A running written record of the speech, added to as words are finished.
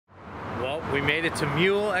We made it to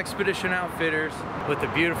Mule Expedition Outfitters with the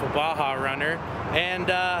beautiful Baja runner, and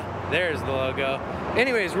there's the logo.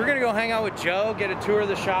 Anyways, we're gonna go hang out with Joe, get a tour of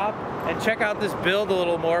the shop, and check out this build a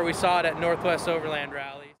little more. We saw it at Northwest Overland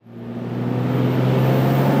Rally.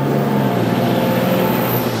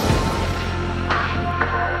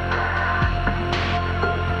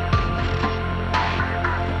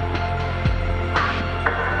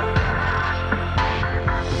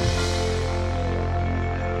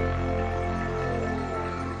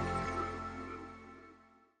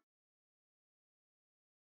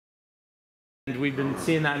 We've been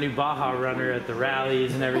seeing that new Baja runner at the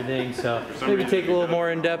rallies and everything, so maybe take a little more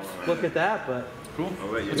in-depth look at that. But cool.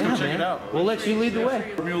 Let's go check it out. We'll let you lead the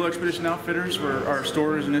way. Mule Expedition Outfitters, we're our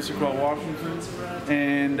store is in Issaquah, Washington,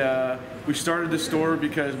 and we started this store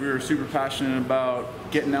because we were super passionate about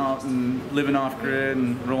getting out and living off grid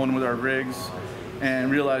and rolling with our rigs,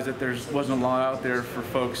 and realized that there wasn't a lot out there for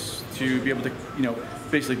folks to be able to, you know,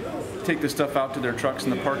 basically take this stuff out to their trucks in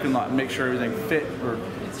the parking lot and make sure everything fit, or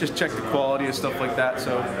just check the quality and stuff like that.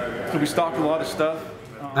 So we stocked a lot of stuff.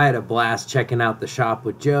 I had a blast checking out the shop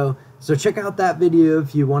with Joe, so check out that video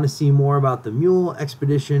if you want to see more about the Mule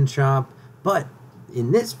Expedition shop. But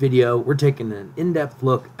in this video, we're taking an in-depth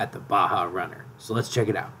look at the Baja runner, so let's check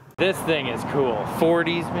it out. This thing is cool.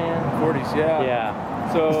 40's, man. 40's, yeah. Yeah.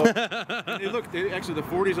 So, actually the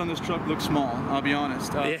 40's on this truck look small, I'll be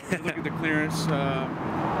honest. Yeah. Look at the clearance.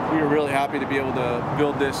 We were really happy to be able to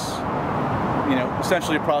build this, you know,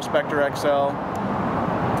 essentially a Prospector XL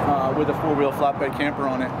with a four-wheel flatbed camper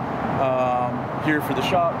on it. Here for the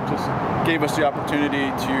shop, just gave us the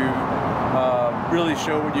opportunity to really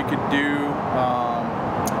show what you could do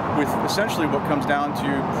with essentially what comes down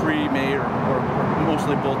to pre-made or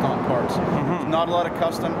mostly bolt-on parts. Mm-hmm. Not a lot of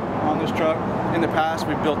custom on this truck. In the past,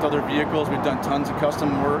 we've built other vehicles, we've done tons of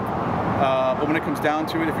custom work, but when it comes down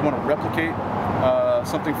to it, if you want to replicate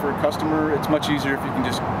something for a customer, it's much easier if you can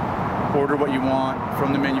just order what you want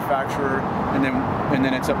from the manufacturer, and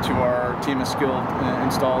then it's up to our team of skilled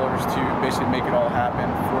installers to basically make it all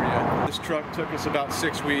happen for you. This truck took us about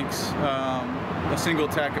 6 weeks, a single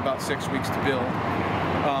tech about 6 weeks to build.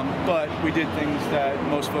 But we did things that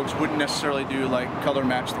most folks wouldn't necessarily do, like color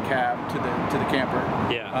match the cab to the camper,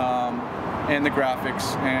 and the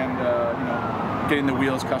graphics, and you know, getting the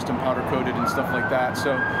wheels custom powder coated and stuff like that.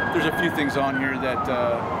 So there's a few things on here that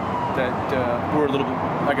were a little bit,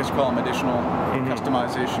 I guess, call them additional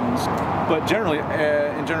customizations. But generally,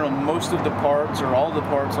 in general, most of the parts or all the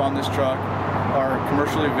parts on this truck are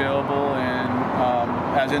commercially available, and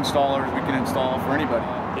as installers, we can install for anybody.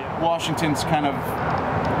 Washington's kind of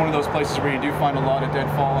one of those places where you do find a lot of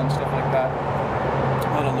deadfall and stuff like that, a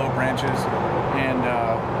lot of low branches,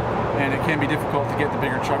 and it can be difficult to get the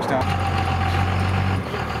bigger trucks down.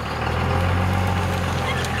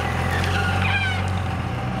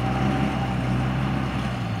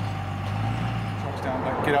 Trucks down,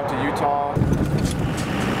 but get out to Utah,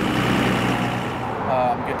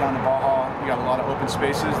 get down to Baja. We got a lot of open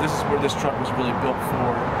spaces. This is where this truck was really built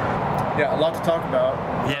for. Yeah, a lot to talk about.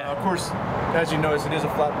 Yeah. Of course, as you notice, it is a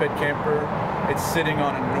flatbed camper. It's sitting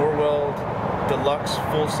on a NORWELD deluxe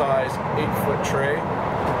full-size 8-foot tray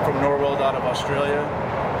from NORWELD out of Australia.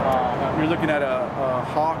 You're looking at a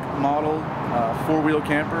Hawk model 4-wheel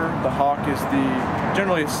camper. The Hawk is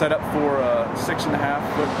generally it's set up for a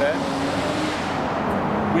 6.5-foot bed.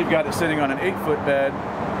 We've got it sitting on an 8-foot bed,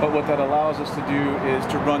 but what that allows us to do is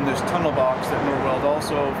to run this tunnel box that NORWELD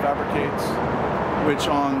also fabricates, which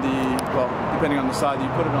on the, well, depending on the side that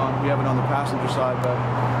you put it on, we have it on the passenger side, but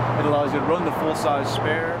it allows you to run the full-size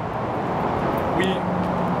spare. We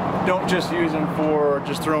don't just use them for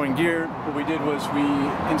just throwing gear. What we did was we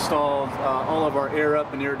installed all of our air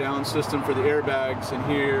up and air down system for the airbags in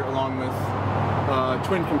here, along with a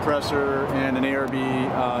twin compressor and an ARB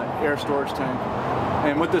air storage tank.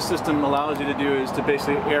 And what this system allows you to do is to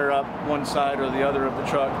basically air up one side or the other of the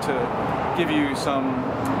truck to give you some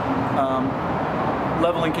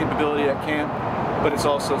leveling capability at camp, but it's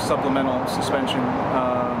also supplemental suspension.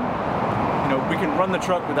 You know, we can run the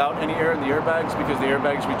truck without any air in the airbags because the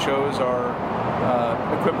airbags we chose are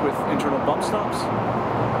equipped with internal bump stops.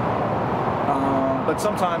 But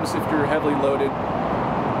sometimes if you're heavily loaded,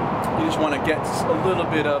 you just want to get a little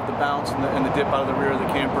bit of the bounce and the dip out of the rear of the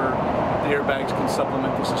camper. The airbags can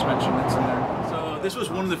supplement the suspension that's in there. So this was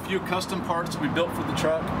one of the few custom parts we built for the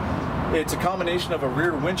truck. It's a combination of a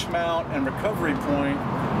rear winch mount and recovery point,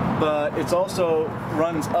 but it's also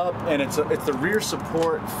runs up, and it's the rear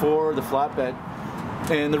support for the flatbed.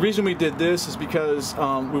 And the reason we did this is because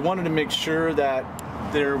we wanted to make sure that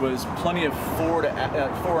there was plenty of fore and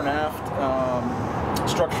aft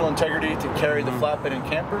structural integrity to carry the flatbed and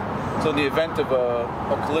camper. So in the event of a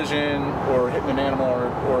collision or hitting an animal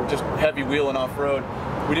or just heavy wheeling off-road,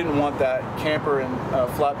 we didn't want that camper and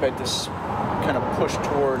flatbed to kind of push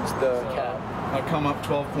towards the cab. I come up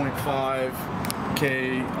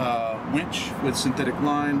 12.5K winch with synthetic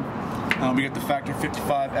line. We get the Factor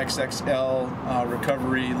 55 XXL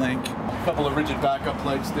recovery link. A couple of rigid backup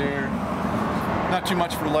lights there. Not too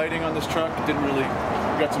much for lighting on this truck. It didn't really.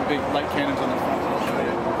 We got some big light cannons on the front that I'll show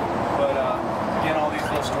you. But again, all these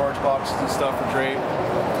little storage boxes and stuff are great.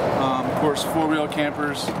 Of course, four-wheel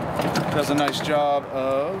campers does a nice job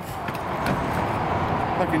of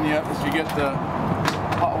hooking you up. If you get the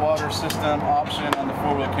hot water system option on the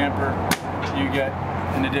four-wheel camper, you get,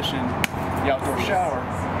 in addition, the outdoor shower,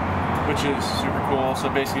 which is super cool. So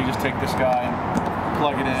basically, you just take this guy and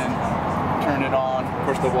plug it in, turn it on. Of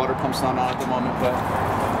course, the water pump's not on at the moment, but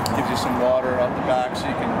it gives you some water out the back so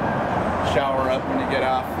you can shower up when you get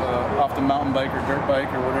off the mountain bike or dirt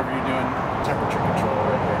bike or whatever you're doing. Temperature control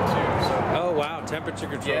right there too. So. Oh wow, temperature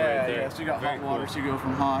control right there. Yeah, so you got hot water, so you go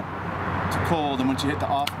from hot to cold, and once you hit the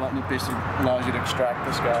off button, it basically allows you to extract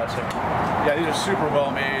this guy. So yeah, these are super well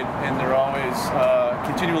made, and they're always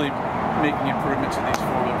continually making improvements to these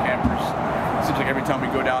four-wheel campers. It seems like every time we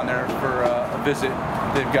go down there for a visit,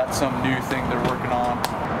 they've got some new thing they're working on.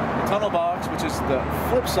 The tunnel box, which is the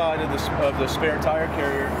flip side of the spare tire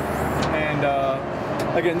carrier, and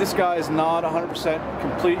again, this guy is not 100%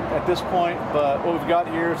 complete at this point, but what we've got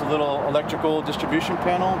here is a little electrical distribution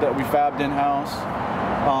panel that we fabbed in-house.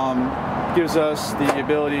 Gives us the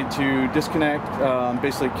ability to disconnect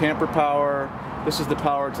basically camper power. This is the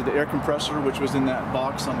power to the air compressor, which was in that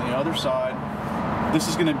box on the other side. This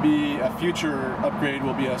is going to be a future upgrade,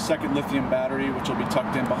 will be a second lithium battery, which will be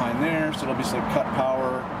tucked in behind there, so it'll be cut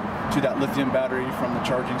power to that lithium battery from the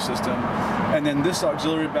charging system. And then this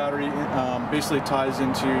auxiliary battery basically ties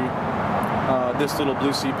into this little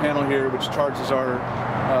Blue Sea panel here, which charges our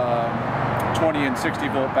 20 and 60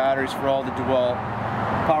 volt batteries for all the DeWalt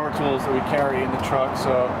power tools that we carry in the truck.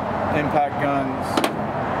 So impact guns,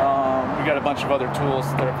 we got a bunch of other tools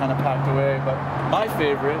that are kind of packed away, but my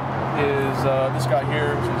favorite is this guy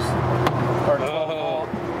here, which is our 12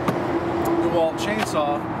 volt DeWalt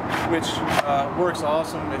chainsaw, which works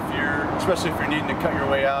awesome especially if you're needing to cut your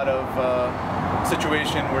way out of a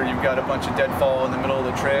situation where you've got a bunch of deadfall in the middle of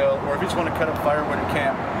the trail, or if you just want to cut up firewood at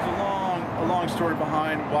camp. There's a long story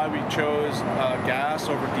behind why we chose gas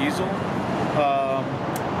over diesel.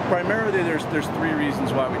 Primarily, there's three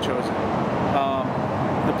reasons why we chose it.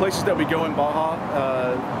 The places that we go in Baja,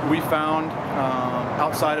 we found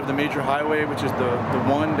outside of the major highway, which is the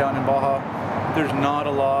one down in Baja, there's not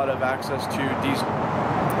a lot of access to diesel.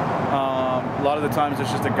 A lot of the times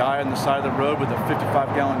there's just a guy on the side of the road with a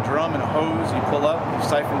 55-gallon drum and a hose. You pull up, he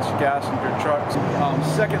siphons gas into your trucks.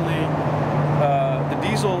 Secondly, the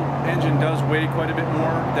diesel engine does weigh quite a bit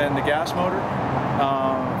more than the gas motor.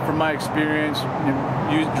 From my experience,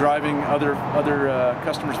 driving other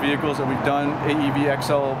customers' vehicles that we've done AEV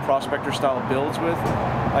XL Prospector style builds with,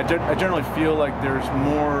 I generally feel like there's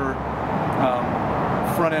more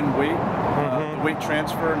front end weight. Weight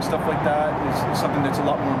transfer and stuff like that is something that's a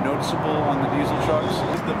lot more noticeable on the diesel trucks.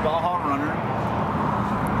 This is the Baja Runner.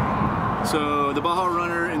 So the Baja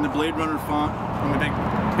Runner in the Blade Runner font. I'm a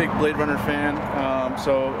big Blade Runner fan,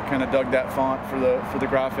 so I kind of dug that font for the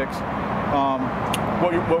graphics.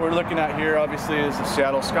 What we're looking at here, obviously, is the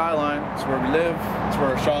Seattle skyline. It's where we live. It's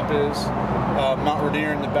where our shop is. Mount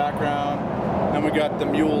Rainier in the background, and we got the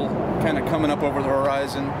MULE kind of coming up over the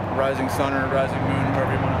horizon, rising sun or rising moon,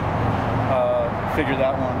 wherever you want to figure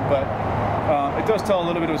that one. But it does tell a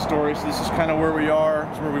little bit of a story. So this is kind of where we are,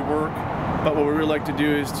 it's where we work. But what we really like to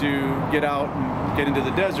do is to get out and get into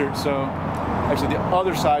the desert. So actually, the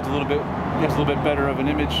other side's a little bit better of an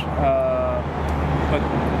image. But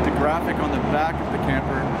the graphic on the back of the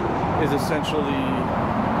camper is essentially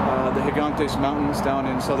the Gigantes Mountains down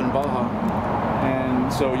in southern Baja.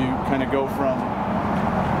 And so you kind of go from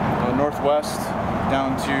the northwest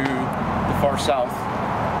down to the far south.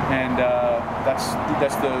 And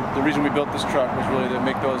that's the reason we built this truck, was really to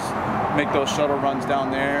make those shuttle runs down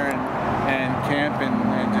there and camp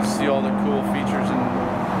and just see all the cool features and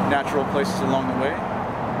natural places along the way.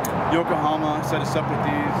 Yokohama set us up with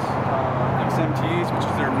these XMTs, which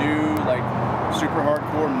is their new super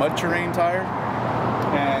hardcore mud terrain tire.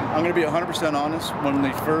 And I'm going to be 100% honest, when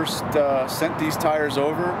they first sent these tires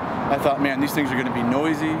over, I thought, man, these things are going to be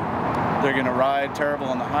noisy, they're going to ride terrible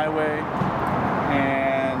on the highway,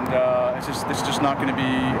 and it's just not going to be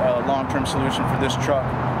a long-term solution for this truck.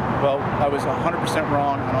 Well, I was 100%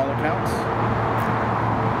 wrong on all accounts.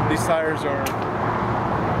 These tires are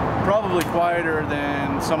Probably quieter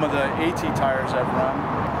than some of the AT tires I've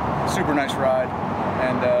run. Super nice ride,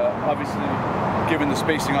 and obviously, given the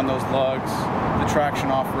spacing on those lugs, the traction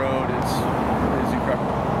off-road is incredible.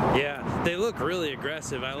 Yeah, they look really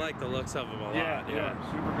aggressive. I like the looks of them a lot. Yeah,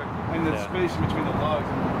 super good. And the space between the lugs.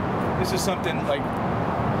 And this is something like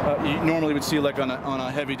you normally would see like on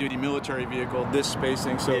a heavy-duty military vehicle. This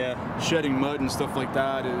spacing, so shedding mud and stuff like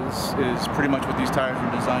that is pretty much what these tires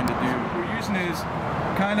are designed to do. What we're using is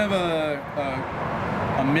kind of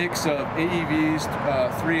a mix of AEV's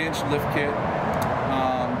 3-inch lift kit.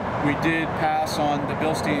 We did pass on the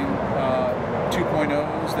Bilstein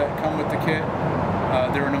 2.0s that come with the kit.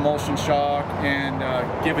 They're an emulsion shock, and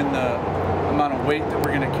given the amount of weight that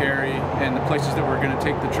we're going to carry and the places that we're going to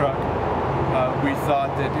take the truck, we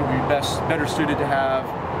thought that it would be better suited to have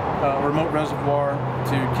a remote reservoir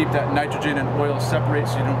to keep that nitrogen and oil separate,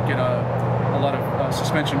 so you don't get a lot of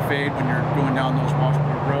suspension fade when you're going down those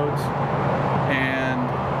washboard roads. And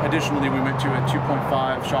additionally, we went to a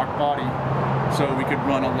 2.5 shock body, so we could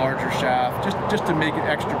run a larger shaft just to make it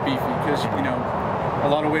extra beefy, because you know, a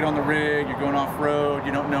lot of weight on the rig, you're going off road,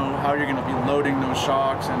 you don't know how you're going to be loading those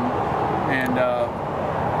shocks, and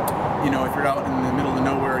you know, if you're out in the middle of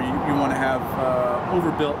nowhere, you want to have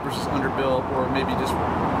overbuilt versus underbuilt, or maybe just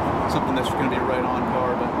something that's going to be right on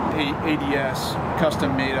par. But ADS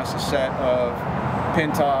custom made us a set of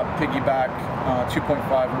pin top, piggyback,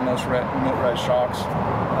 2.5 remote res shocks.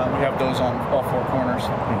 We have those on all 4 corners.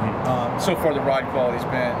 So far the ride quality's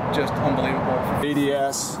been just unbelievable.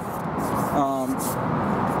 ADS,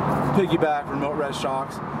 piggyback, remote res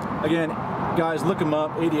shocks. Again, guys, look them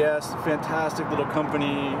up. ADS, fantastic little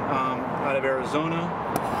company out of Arizona.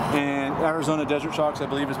 And Arizona Desert Shocks, I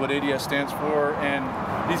believe, is what ADS stands for. And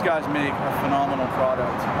these guys make a phenomenal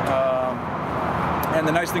product. And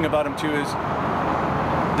the nice thing about them too is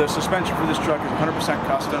the suspension for this truck is 100%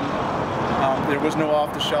 custom. There was no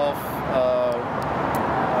off-the-shelf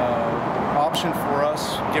option for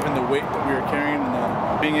us, given the weight that we were carrying,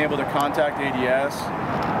 and being able to contact ADS.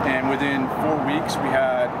 And within 4 weeks, we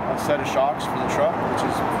had a set of shocks for the truck, which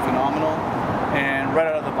is phenomenal. And right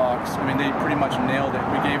out of the box, I mean, they pretty much nailed it.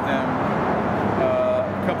 We gave them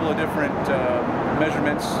a couple of different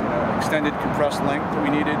measurements, extended compressed length that we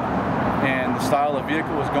needed, and the style of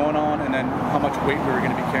vehicle was going on, and then how much weight we were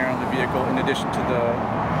going to be carrying on the vehicle in addition to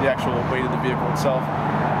the actual weight of the vehicle itself.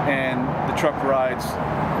 And the truck rides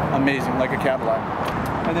amazing, like a Cadillac.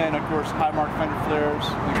 And then, of course, high mark fender flares.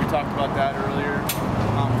 I think we talked about that earlier.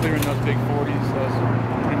 Clearing those big 40s is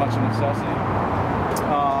pretty much a necessity.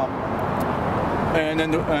 And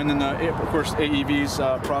then, of course, AEV's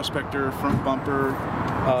Prospector front bumper.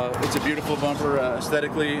 It's a beautiful bumper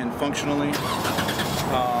aesthetically and functionally.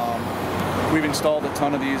 We've installed a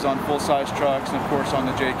ton of these on full-size trucks, and of course on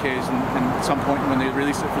the JKs, and at some point when they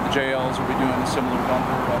release it for the JLs, we'll be doing a similar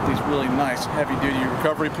bumper. These really nice heavy-duty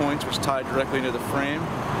recovery points, which tie directly into the frame,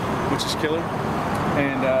 which is killer.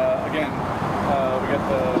 And again, we got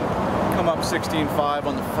the come up 16.5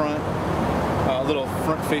 on the front, a little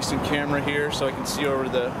front-facing camera here, so I can see over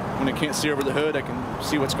the, when I can't see over the hood, I can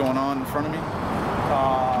see what's going on in front of me.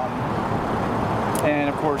 And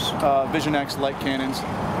of course, Vision X light cannons.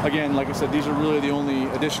 Again, like I said, these are really the only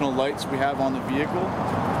additional lights we have on the vehicle.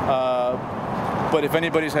 But if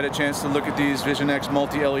anybody's had a chance to look at these Vision X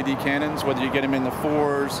multi-LED cannons, whether you get them in the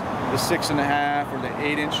 4s, the 6.5, or the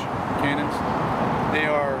 8-inch cannons, they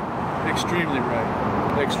are extremely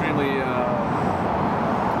bright. Extremely,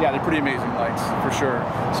 yeah, they're pretty amazing lights, for sure.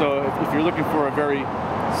 So if you're looking for a very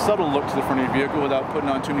subtle look to the front of your vehicle without putting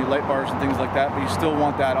on too many light bars and things like that, but you still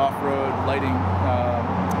want that off-road lighting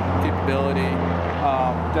capability,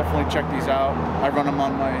 definitely check these out. I run them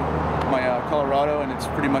on my Colorado, and it's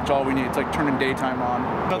pretty much all we need. It's like turning daytime on.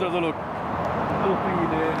 Another little thing we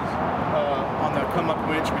did is on the come-up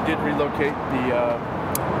winch, we did relocate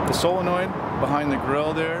the solenoid behind the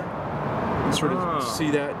grill there. You sort of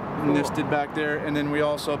see that nested back there, and then we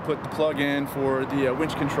also put the plug in for the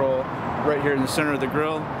winch control right here in the center of the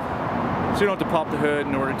grill, so you don't have to pop the hood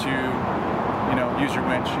in order to, use your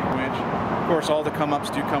winch. Of course, all the come-ups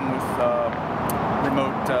do come with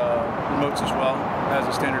remotes as well as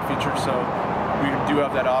a standard feature, so we do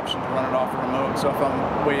have that option to run it off a remote. So if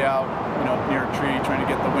I'm way out, near a tree trying to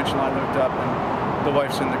get the winch line hooked up, and the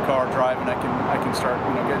wife's in the car driving, I can start,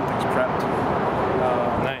 getting things prepped.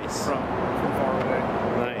 Nice. From far away.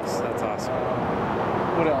 Nice. That's awesome.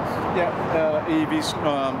 What else? Yeah, AEV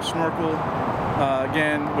snorkel,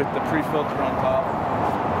 again with the pre-filter on top.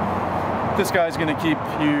 This guy's going to keep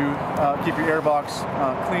your airbox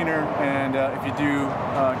cleaner, and if you do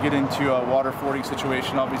get into a water fording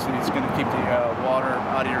situation, obviously it's going to keep the water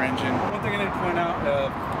out of your engine. One thing I need to point out,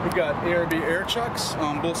 we've got ARB air chucks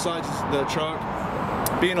on both sides of the truck.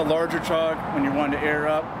 Being a larger truck, when you're wanting to air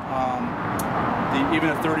up, even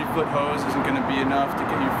a 30-foot hose isn't going to be enough to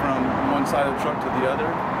get you from one side of the truck to the other.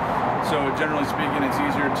 So generally speaking, it's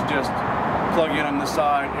easier to just plug in on this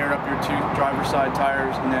side, air up your two driver's side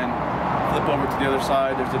tires, and then flip over to the other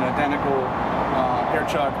side. There's an identical air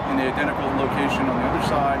chuck in the identical location on the other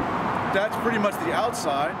side. That's pretty much the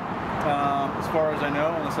outside, as far as I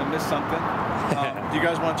know, unless I missed something. Do you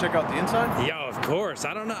guys want to check out the inside? Yeah, of course.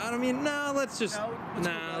 I don't know. I mean, no, let's just,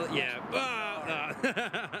 yeah.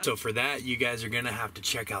 So for that, you guys are gonna have to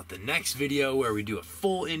check out the next video where we do a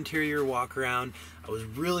full interior walk around. I was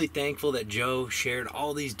really thankful that Joe shared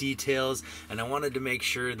all these details, and I wanted to make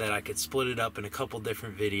sure that I could split it up in a couple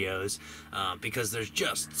different videos because there's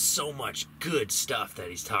just so much good stuff that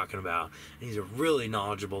he's talking about. And he's a really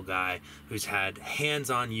knowledgeable guy who's had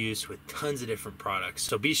hands-on use with tons of different products.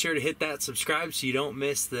 So be sure to hit that subscribe so you don't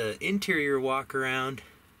miss the interior walk around.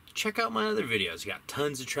 Check out my other videos. Got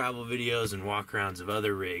tons of travel videos and walkarounds of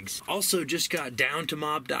other rigs. Also just got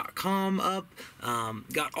downtomob.com up.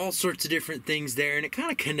 Got all sorts of different things there, and it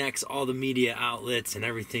kind of connects all the media outlets and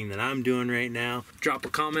everything that I'm doing right now. Drop a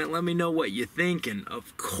comment, let me know what you think, and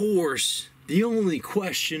of course, the only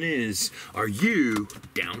question is, are you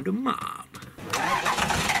down to mob?